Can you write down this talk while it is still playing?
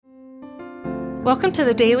Welcome to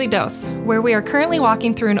the Daily Dose, where we are currently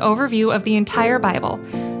walking through an overview of the entire Bible.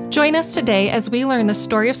 Join us today as we learn the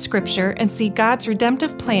story of Scripture and see God's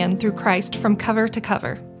redemptive plan through Christ from cover to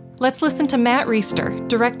cover. Let's listen to Matt Reisetter,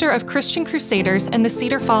 Director of Christian Crusaders and the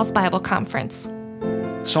Cedar Falls Bible Conference.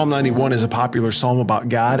 Psalm 91 is a popular psalm about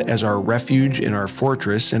God as our refuge and our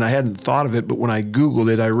fortress, and I hadn't thought of it, but when I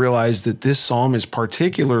Googled it, I realized that this psalm is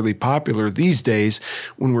particularly popular these days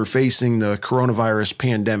when we're facing the coronavirus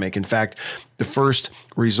pandemic. In fact, the first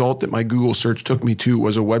result that my Google search took me to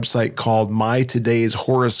was a website called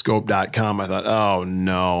mytodayshoroscope.com. I thought, oh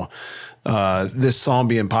no. This psalm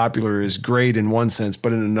being popular is great in one sense,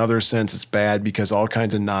 but in another sense, it's bad because all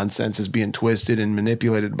kinds of nonsense is being twisted and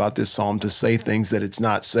manipulated about this psalm to say things that it's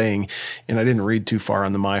not saying. And I didn't read too far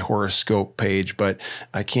on the My Horoscope page, but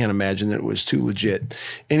I can't imagine that it was too legit.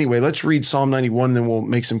 Anyway, let's read Psalm 91, and then we'll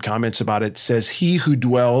make some comments about it. It says, "He who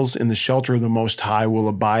dwells in the shelter of the Most High will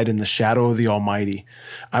abide in the shadow of the Almighty.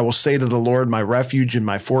 I will say to the Lord, my refuge and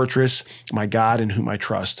my fortress, my God in whom I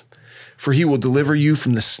trust. For he will deliver you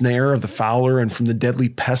from the snare of the fowler and from the deadly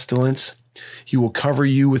pestilence. He will cover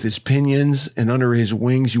you with his pinions, and under his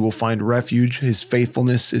wings you will find refuge. His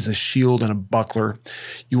faithfulness is a shield and a buckler.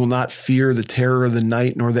 You will not fear the terror of the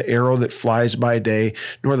night, nor the arrow that flies by day,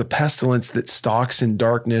 nor the pestilence that stalks in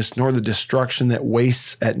darkness, nor the destruction that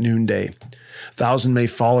wastes at noonday. 1,000 may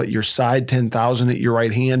fall at your side, 10,000 at your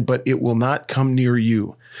right hand, but it will not come near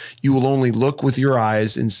you. You will only look with your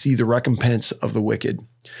eyes and see the recompense of the wicked.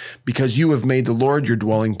 Because you have made the Lord your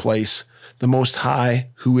dwelling place, the Most High,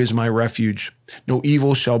 who is my refuge. No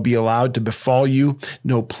evil shall be allowed to befall you,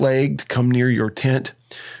 no plague to come near your tent.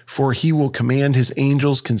 For he will command his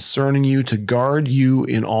angels concerning you to guard you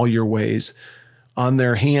in all your ways. On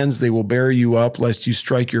their hands they will bear you up, lest you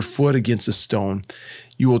strike your foot against a stone.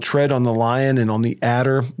 You will tread on the lion and on the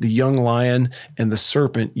adder, the young lion, and the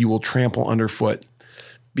serpent you will trample underfoot.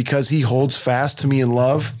 Because he holds fast to me in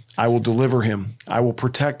love, I will deliver him. I will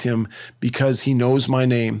protect him because he knows my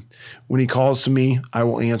name. When he calls to me, I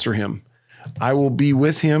will answer him. I will be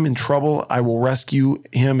with him in trouble. I will rescue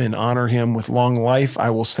him and honor him with long life. I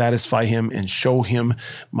will satisfy him and show him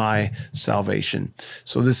my salvation."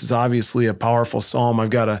 So this is obviously a powerful psalm. I've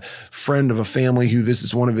got a friend of a family who this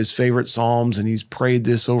is one of his favorite psalms, and he's prayed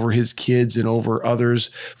this over his kids and over others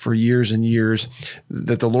for years and years,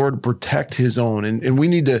 that the Lord protect his own. And we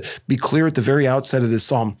need to be clear at the very outset of this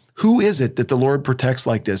psalm. Who is it that the Lord protects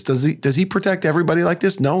like this? Does he protect everybody like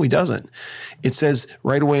this? No, he doesn't. It says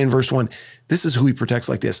right away in verse 1, this is who he protects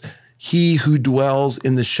like this. He who dwells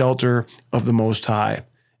in the shelter of the Most High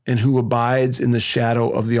and who abides in the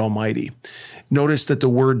shadow of the Almighty. Notice that the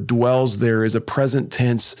word dwells there is a present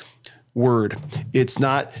tense word. It's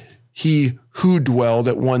not he who dwelled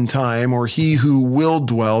at one time or he who will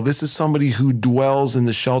dwell. This is somebody who dwells in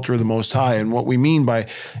the shelter of the Most High. And what we mean by,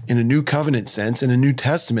 in a New Covenant sense, in a New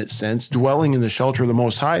Testament sense, dwelling in the shelter of the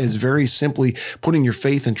Most High is very simply putting your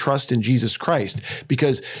faith and trust in Jesus Christ.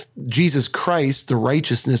 Because Jesus Christ, the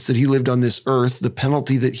righteousness that he lived on this earth, the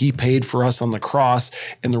penalty that he paid for us on the cross,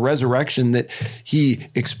 and the resurrection that he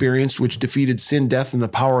experienced, which defeated sin, death, and the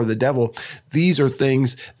power of the devil, these are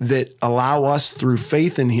things that allow us through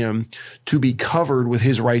faith in him to be covered with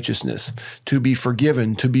his righteousness, to be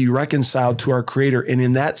forgiven, to be reconciled to our Creator. And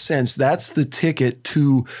in that sense, that's the ticket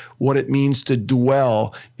to what it means to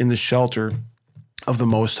dwell in the shelter of the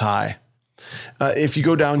Most High. If you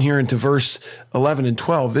go down here into verse 11 and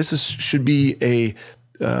 12, should be a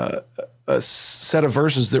set of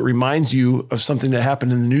verses that reminds you of something that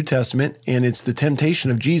happened in the New Testament, and it's the temptation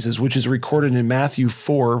of Jesus, which is recorded in Matthew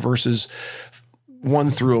 4, verses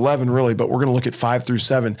 1 through 11, really, but we're going to look at 5 through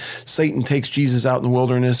 7. Satan takes Jesus out in the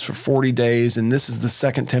wilderness for 40 days, and this is the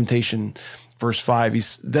second temptation. Verse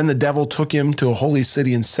 5, then the devil took him to a holy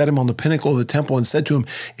city and set him on the pinnacle of the temple and said to him,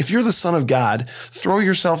 "If you're the Son of God, throw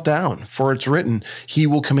yourself down, for it's written, he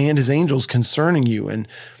will command his angels concerning you, and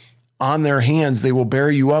on their hands they will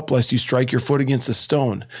bear you up, lest you strike your foot against a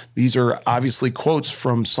stone." These are obviously quotes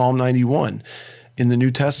from Psalm 91. In the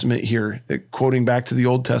New Testament here, quoting back to the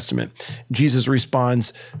Old Testament, Jesus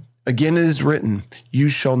responds, "Again it is written, you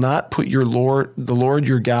shall not put the Lord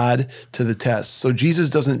your God to the test." So Jesus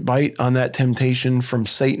doesn't bite on that temptation from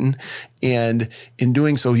Satan. And in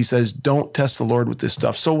doing so, he says, don't test the Lord with this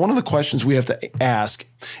stuff. So one of the questions we have to ask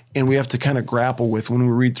and we have to kind of grapple with when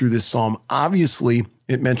we read through this psalm, obviously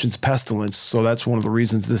it mentions pestilence. So that's one of the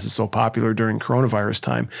reasons this is so popular during coronavirus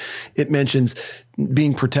time. It mentions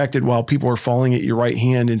being protected while people are falling at your right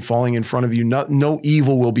hand and falling in front of you. No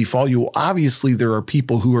evil will befall you. Obviously, there are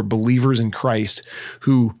people who are believers in Christ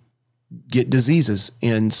who get diseases,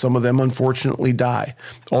 and some of them unfortunately die.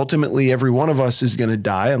 Ultimately, every one of us is going to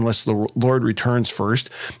die unless the Lord returns first.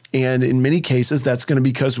 And in many cases, that's going to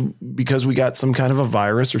be because we got some kind of a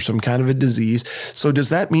virus or some kind of a disease. So does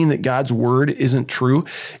that mean that God's word isn't true?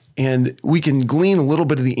 And we can glean a little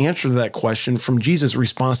bit of the answer to that question from Jesus'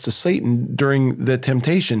 response to Satan during the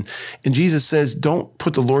temptation. And Jesus says, don't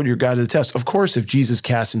put the Lord your God to the test. Of course, if Jesus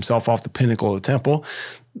cast himself off the pinnacle of the temple,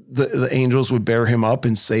 the angels would bear him up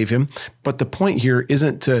and save him. But the point here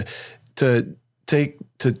isn't to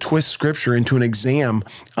twist scripture into an exam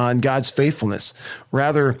on God's faithfulness,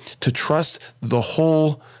 rather to trust the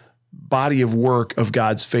whole body of work of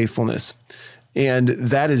God's faithfulness. And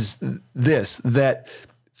that is that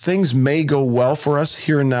things may go well for us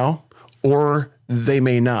here and now, or they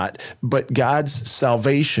may not, but God's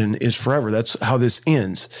salvation is forever. That's how this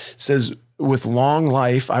ends. It says, with long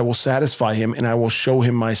life, I will satisfy him and I will show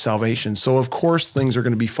him my salvation. So of course, things are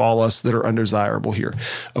going to befall us that are undesirable here.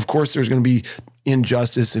 Of course, there's going to be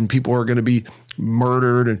injustice and people are going to be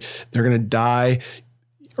murdered and they're going to die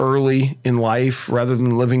early in life rather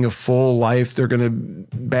than living a full life.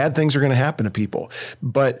 Bad things are going to happen to people.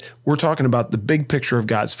 But we're talking about the big picture of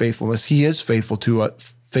God's faithfulness. He is faithful to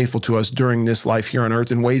us during this life here on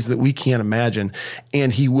earth in ways that we can't imagine.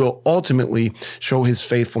 And he will ultimately show his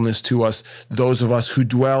faithfulness to us, those of us who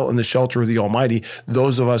dwell in the shelter of the Almighty,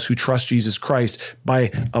 those of us who trust Jesus Christ, by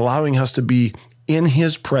allowing us to be in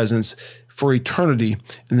his presence for eternity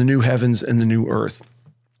in the new heavens and the new earth.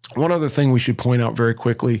 One other thing we should point out very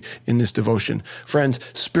quickly in this devotion. Friends,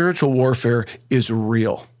 spiritual warfare is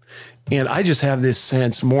real. And I just have this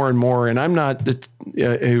sense more and more, and I'm not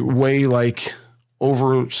a way like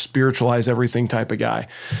over spiritualize everything type of guy,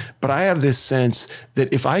 but I have this sense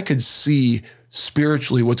that if I could see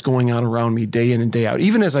spiritually what's going on around me day in and day out,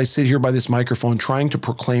 even as I sit here by this microphone trying to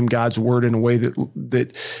proclaim God's word in a way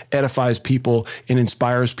that edifies people and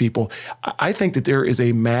inspires people, I think that there is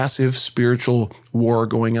a massive spiritual war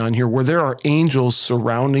going on here where there are angels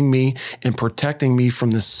surrounding me and protecting me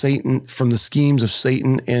from the schemes of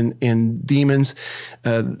Satan and demons.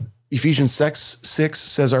 Ephesians 6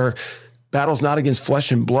 says our battle's not against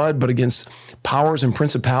flesh and blood, but against powers and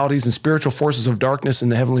principalities and spiritual forces of darkness in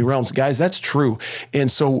the heavenly realms. Guys, that's true. And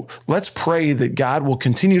so let's pray that God will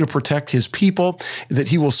continue to protect his people, that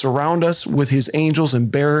he will surround us with his angels and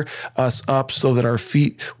bear us up so that our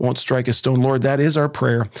feet won't strike a stone. Lord, that is our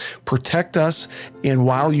prayer. Protect us. And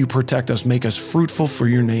while you protect us, make us fruitful for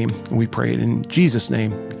your name. And we pray it in Jesus'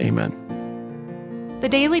 name. Amen. The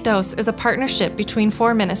Daily Dose is a partnership between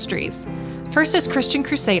 4 ministries. First is Christian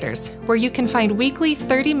Crusaders, where you can find weekly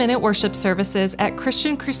 30-minute worship services at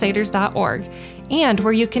christiancrusaders.org, and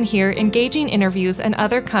where you can hear engaging interviews and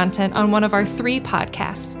other content on one of our 3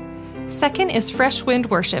 podcasts. Second is Fresh Wind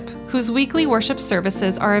Worship, whose weekly worship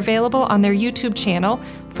services are available on their YouTube channel,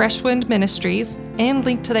 Fresh Wind Ministries, and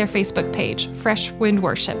linked to their Facebook page, Fresh Wind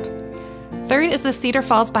Worship. Third is the Cedar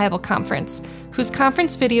Falls Bible Conference, whose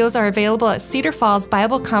conference videos are available at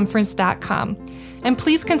cedarfallsbibleconference.com. And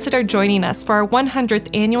please consider joining us for our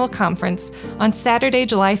 100th annual conference on Saturday,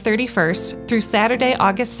 July 31st through Saturday,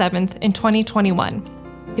 August 7th in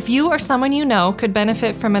 2021. If you or someone you know could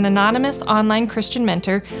benefit from an anonymous online Christian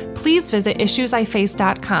mentor, please visit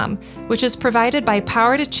issuesiface.com, which is provided by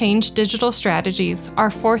Power to Change Digital Strategies,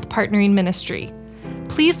 our 4th partnering ministry.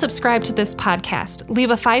 Please subscribe to this podcast,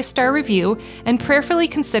 leave a 5-star review, and prayerfully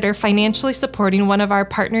consider financially supporting one of our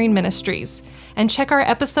partnering ministries. And check our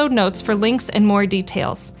episode notes for links and more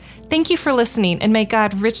details. Thank you for listening, and may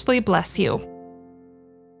God richly bless you.